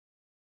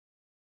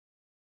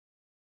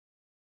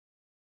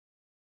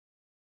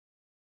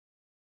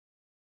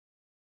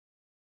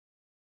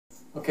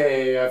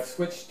Okay, I've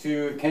switched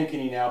to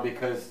Kenkeni now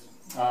because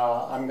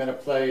I'm going to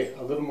play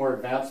a little more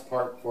advanced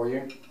part for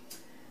you,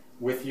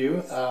 with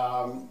you.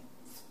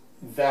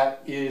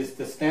 That is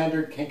the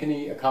standard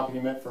Kenkeni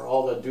accompaniment for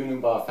all the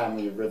Dununba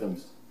family of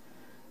rhythms.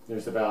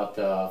 There's about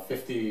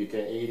 50 to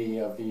 80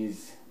 of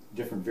these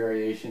different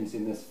variations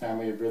in this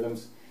family of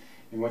rhythms,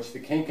 in which the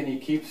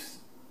Kenkeni keeps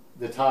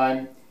the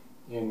time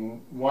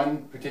in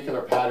one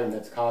particular pattern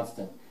that's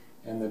constant.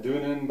 And the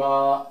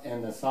Dununba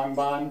and the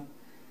Sangban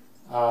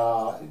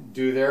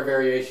do their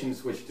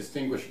variations which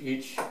distinguish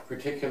each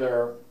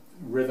particular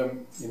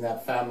rhythm in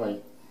that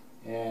family.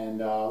 And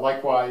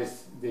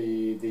likewise,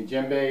 the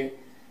djembe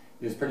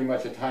is pretty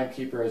much a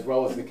timekeeper as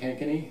well as the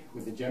Kenkeni,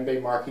 with the djembe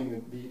marking the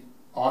beat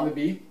on the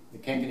beat, the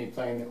Kenkeni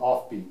playing the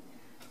off beat.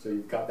 So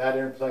you've got that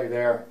interplay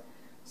there,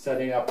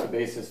 setting up the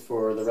basis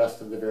for the rest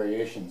of the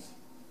variations.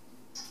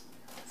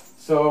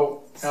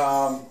 So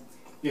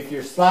if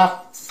you're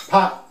slap,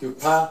 pa, do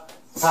pa,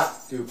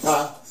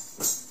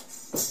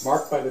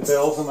 marked by the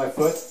bells on my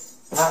foot,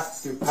 pa,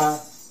 do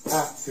pa,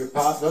 that's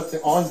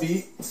the on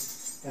beat,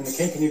 and the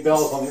Kenkeni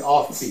bells on the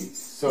off beat.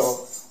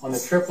 So on the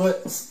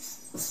triplet,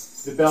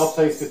 the bell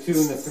plays the 2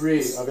 and the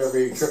 3 of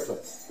every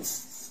triplet.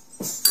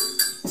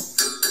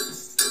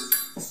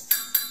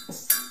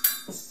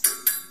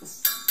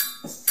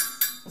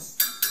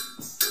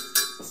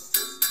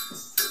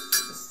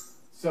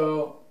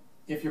 So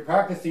if you're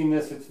practicing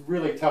this, it's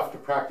really tough to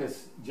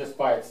practice just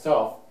by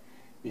itself,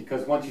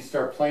 because once you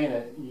start playing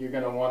it, you're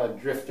going to want to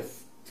drift to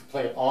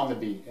play it on the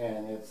beat,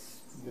 and it's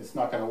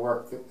not going to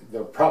work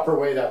the proper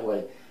way that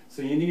way.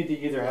 So you need to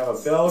either have a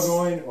bell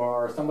going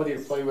or somebody to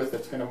play with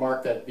that's going to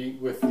mark that beat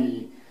with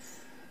it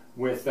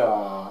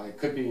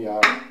could be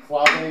a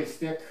clave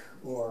stick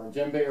or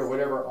djembe or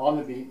whatever on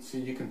the beat, so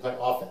you can play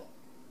off it.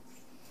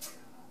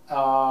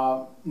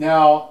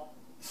 Now,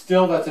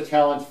 still that's a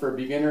challenge for a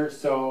beginner,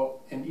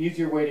 so an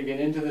easier way to get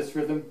into this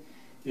rhythm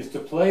is to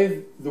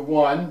play the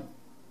 1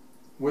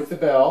 with the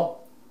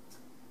bell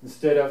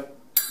instead of,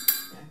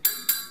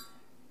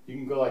 you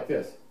can go like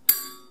this.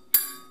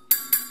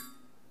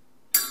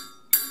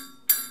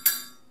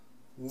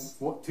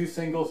 2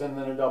 singles and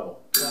then a double.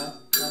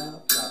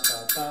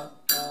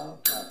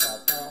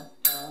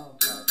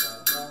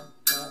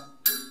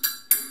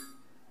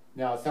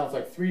 Now it sounds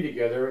like 3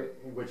 together,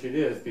 which it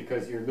is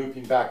because you're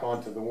looping back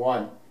onto the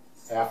 1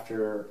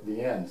 after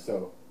the end.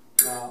 So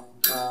it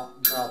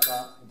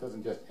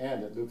doesn't just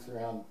end, it loops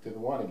around to the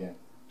 1 again.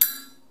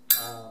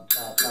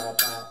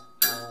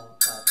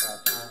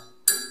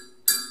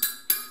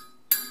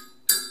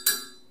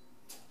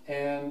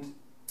 And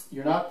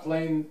you're not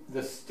playing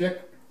the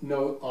stick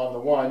note on the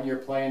 1, you're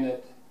playing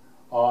it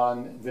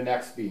on the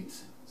next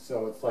beats.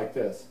 So it's like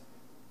this.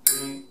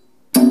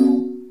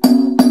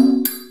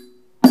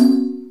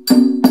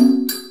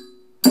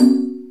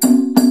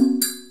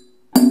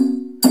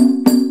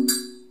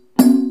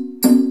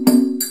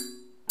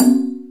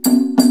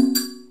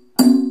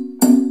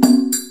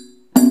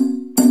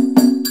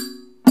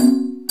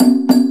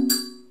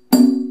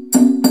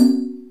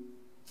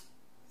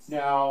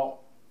 Now,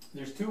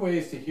 there's 2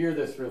 ways to hear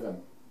this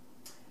rhythm.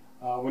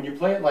 When you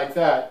play it like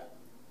that,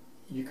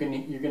 you're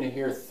going to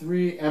hear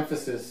 3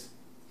 emphasis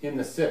in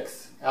the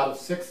 6. Out of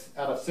six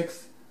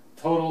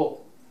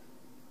total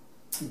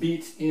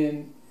beats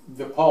in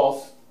the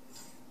pulse,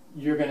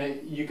 you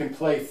can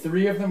play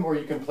 3 of them or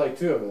you can play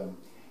 2 of them.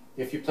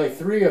 If you play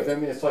 3 of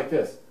them, it's like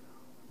this: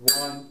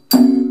 1,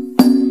 2,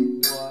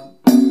 3, 1,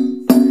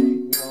 2,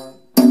 3, 1,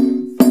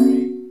 2,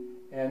 3,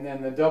 and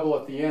then the double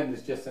at the end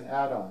is just an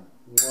add-on.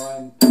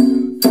 1,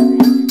 2, 3,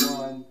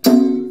 1,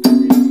 2,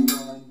 3,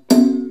 1,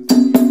 2,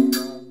 3,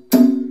 1,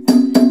 2,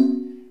 3.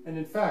 And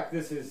in fact,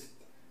 this is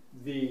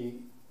the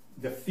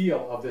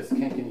feel of this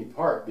Kenkeni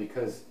part,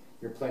 because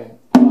you're playing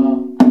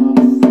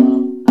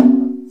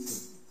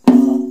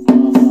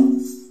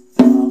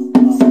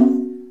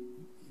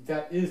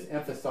that is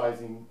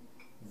emphasizing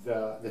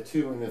the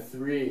 2 and the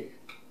 3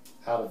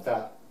 out of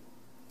that,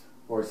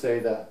 or say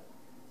the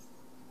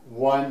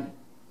 1,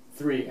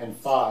 3, and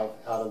 5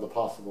 out of the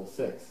possible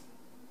 6.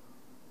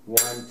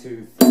 1,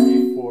 2,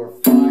 3, 4,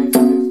 5, 6,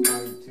 1,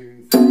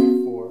 2,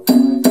 3, 4, 5,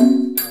 6,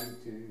 1,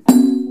 2,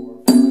 3,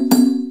 4, 5,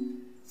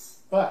 6.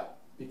 But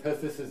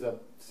because this is a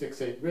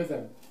 6/8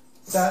 rhythm,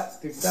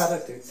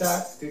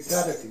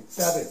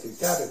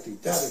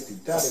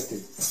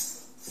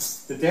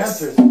 the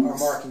dancers are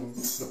marking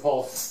the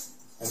pulse,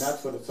 and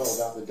that's what it's all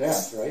about, the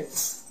dance, right?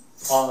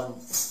 On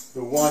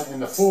the 1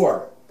 and the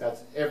 4,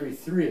 that's every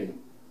 3.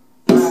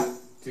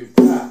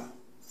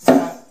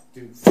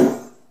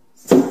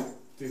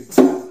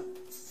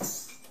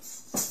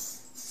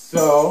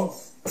 So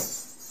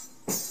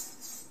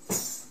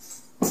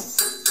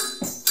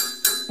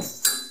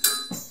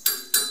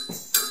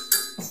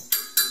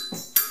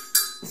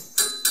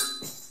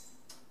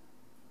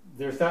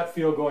there's that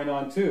feel going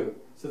on too.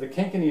 So the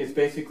Kenkeni is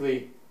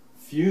basically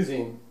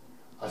fusing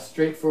a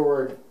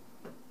straightforward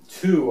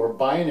 2 or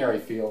binary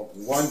feel,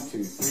 1,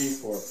 2, 3,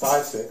 4,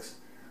 5, 6,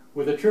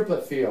 with a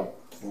triplet feel,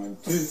 1,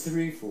 2,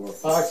 3, 4,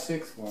 5,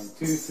 6, 1,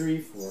 2,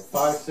 3, 4,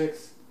 5,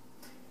 6.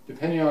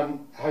 depending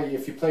on how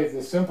if you play it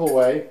the simple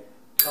way,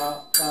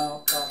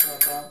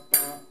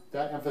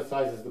 that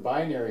emphasizes the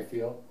binary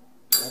feel.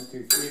 1,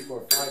 2, 3, 4,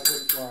 5,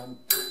 6, 1,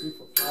 2, 3,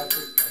 4, 5,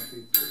 6, 1,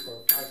 2, 3,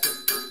 4, 5,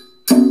 6.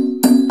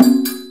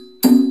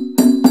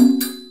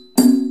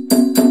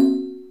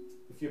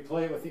 If you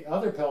play it with the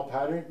other pedal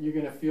pattern, you're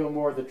going to feel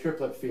more of the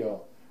triplet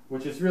feel,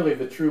 which is really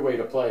the true way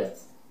to play it.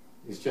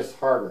 It's just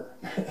harder.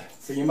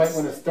 So you might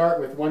want to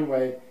start with one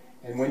way,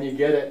 and when you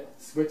get it,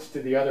 switch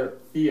to the other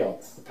feel.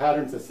 The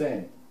pattern's the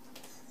same.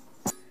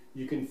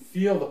 You can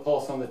feel the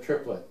pulse on the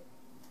triplet.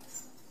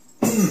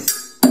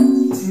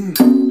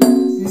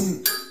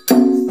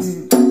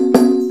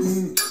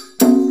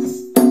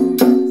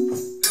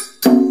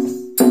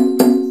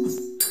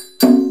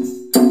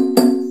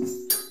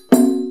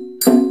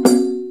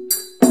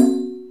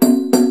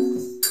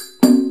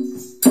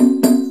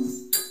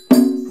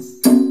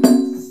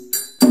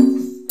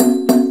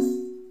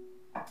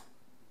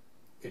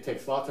 It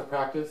takes lots of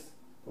practice,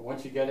 but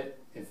once you get it,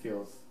 it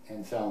feels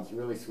and sounds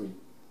really sweet.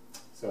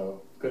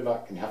 So good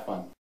luck and have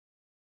fun.